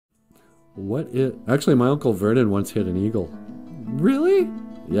What is... Actually, my Uncle Vernon once hit an eagle. Really?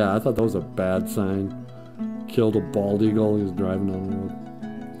 Yeah, I thought that was a bad sign. Killed a bald eagle. He was driving on the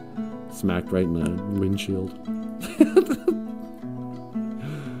road. Smacked right in the windshield.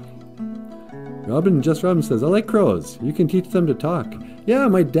 Just Robin says, I like crows. You can teach them to talk. Yeah,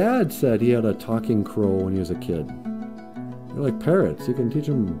 my dad said he had a talking crow when he was a kid. They're like parrots. You can teach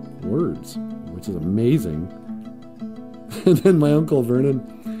them words, which is amazing. And then my Uncle Vernon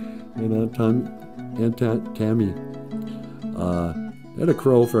and Aunt Tammy they had a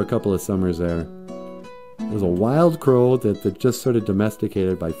crow for a couple of summers there. It was a wild crow that just sort of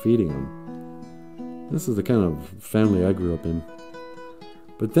domesticated by feeding him. This is the kind of family I grew up in.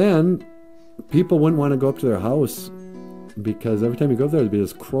 But then people wouldn't want to go up to their house because every time you go up there, there'd be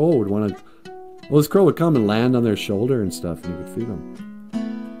this crow would want to... Well, this crow would come and land on their shoulder and stuff, and you could feed him.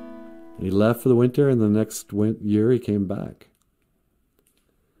 And he left for the winter, and the next year he came back.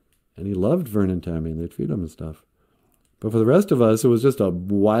 And he loved Vern and Tammy, and they'd feed him and stuff. But for the rest of us, it was just a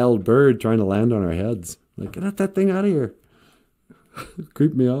wild bird trying to land on our heads. Like, get that thing out of here.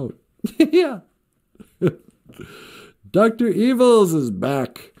 Creeped me out. Yeah. Dr. Evils is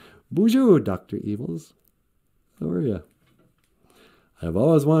back. Bonjour, Dr. Evils. How are you? I've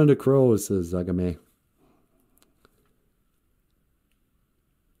always wanted a crow, says Zagame.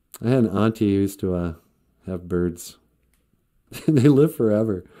 I had an auntie who used to have birds. They live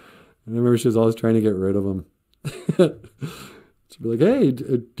forever. And I remember she was always trying to get rid of them. She'd be like, hey,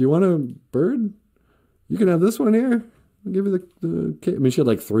 do you want a bird? You can have this one here. I'll give you the cake. I mean, she had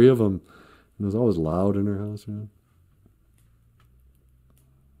like 3 of them. And it was always loud in her house. You know?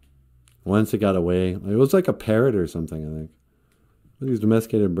 Once it got away. It was like a parrot or something, I think. These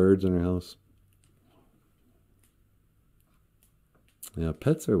domesticated birds in her house. Yeah,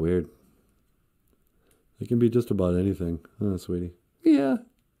 pets are weird. They can be just about anything. Huh, sweetie? Yeah.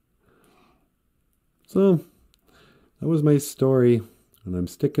 So, that was my story. And I'm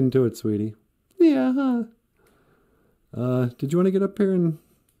sticking to it, sweetie. Yeah, huh? Did you want to get up here and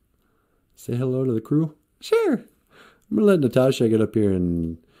say hello to the crew? Sure. I'm going to let Natasha get up here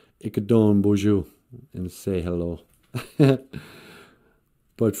and Ikadon BOOZHOO and say hello.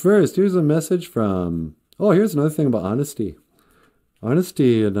 But first, here's a message from... Oh, here's another thing about honesty.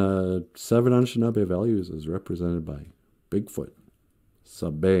 Honesty in 7 Anishinaabe values is represented by Bigfoot.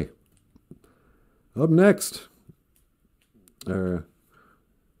 Sabe. Up next,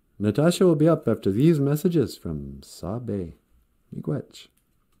 Natasha will be up after these messages from Sabe. Miigwech.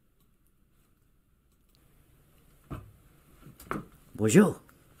 Bonjour.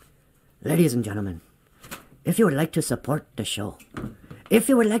 Ladies and gentlemen, if you would like to support the show, if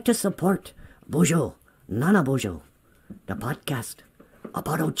you would like to support BOOZHOO NANABOOZHOO, the podcast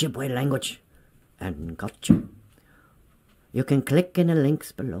about Ojibwe language and culture, you can click in the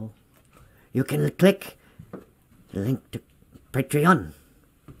links below. You can click the link to Patreon,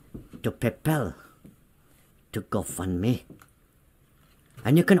 to PayPal, to GoFundMe.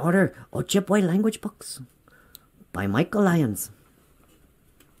 And you can order Ojibwe language books by Michael Lyons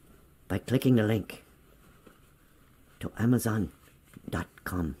by clicking the link to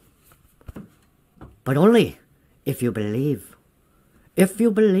Amazon.com. But only if you believe. If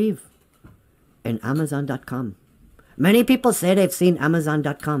you believe in Amazon.com. Many people say they've seen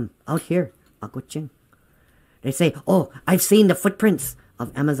Amazon.com out here, Akuching. They say, oh, I've seen the footprints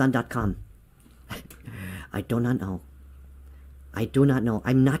of Amazon.com. I do not know. I do not know.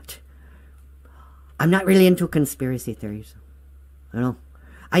 I'm not really into conspiracy theories. You know?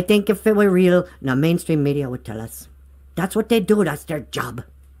 I think if it were real, the mainstream media would tell us. That's what they do. That's their job.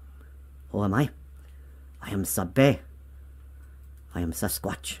 Who am I? I am Sabe. I am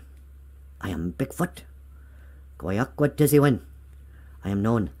Sasquatch. I am Bigfoot. Goyakwa Diziwin. I am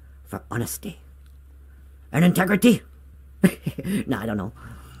known for honesty and integrity. No, I don't know.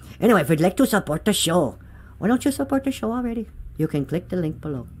 Anyway, if you'd like to support the show, why don't you support the show already? You can click the link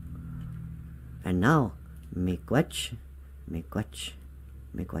below. And now, miigwech, miigwech,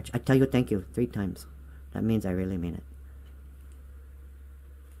 miigwech. I tell you thank you 3 times. That means I really mean it.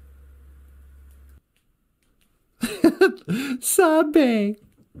 Sabe.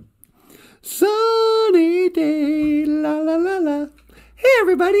 Sunny day, la la la la. Hey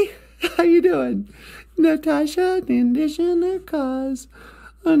everybody, how you doing? Natasha Nindishana cause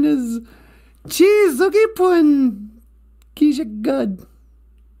on his Chizuki Pun Kisha good.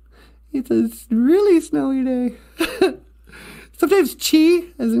 It's a really snowy day. Sometimes chi,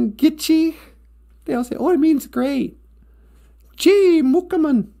 as in gitchi, they all say, oh, it means great. Chi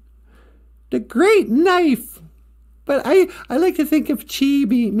mukaman, the great knife. But I like to think of chi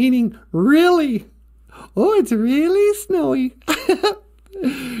meaning really. Oh, it's really snowy.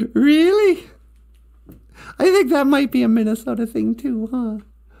 Really? I think that might be a Minnesota thing too, huh?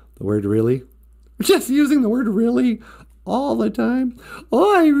 The word really? Just using the word really all the time.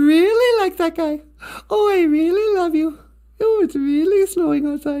 Oh, I really like that guy. Oh, I really love you. Oh, it's really snowing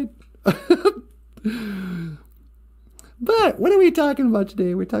outside. But what are we talking about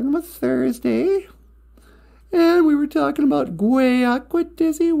today? We're talking about Thursday. And we were talking about Gweakwit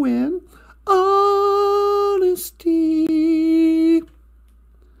Dizzy Win. Honesty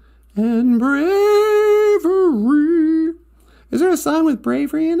and bravery. Is there a song with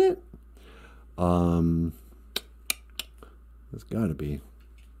bravery in it? There's gotta be.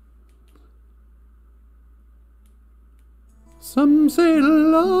 Some say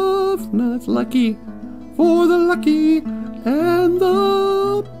love, no, it's lucky for the lucky and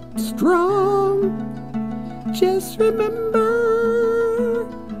the strong. Just remember,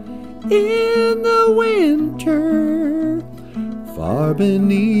 in the winter, far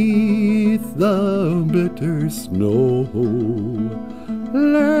beneath the bitter snow,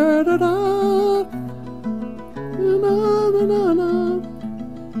 la da da, na na na na.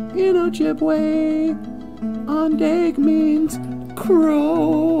 In Ojibwe, AANDEG means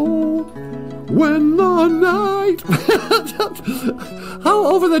crow. When the night. How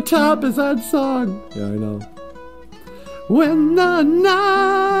over the top is that song? Yeah, I know. When the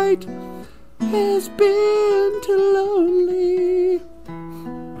night has been too lonely.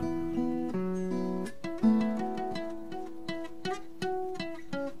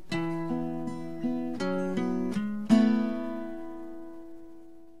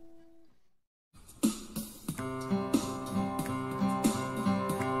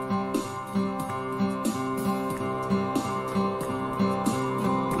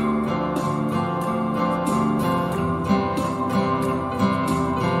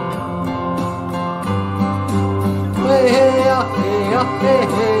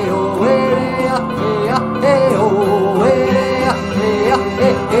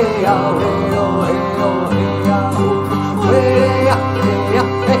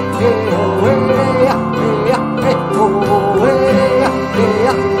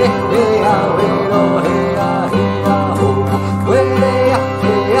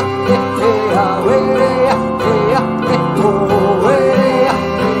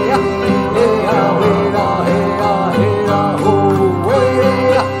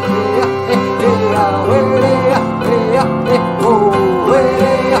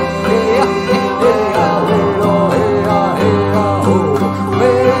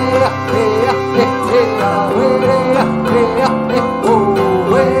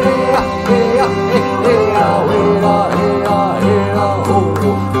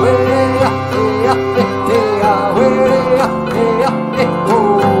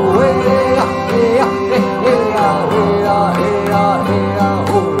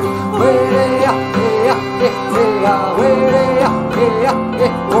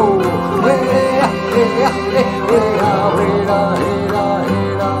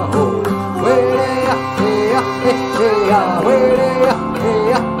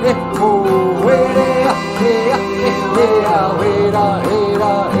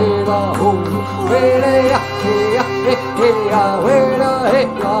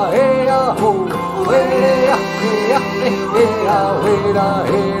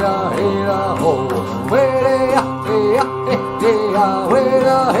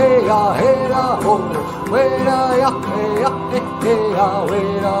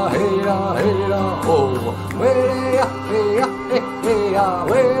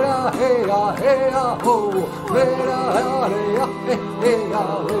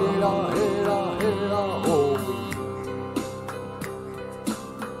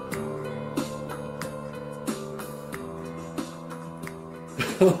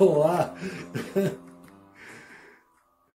 Oh, wow.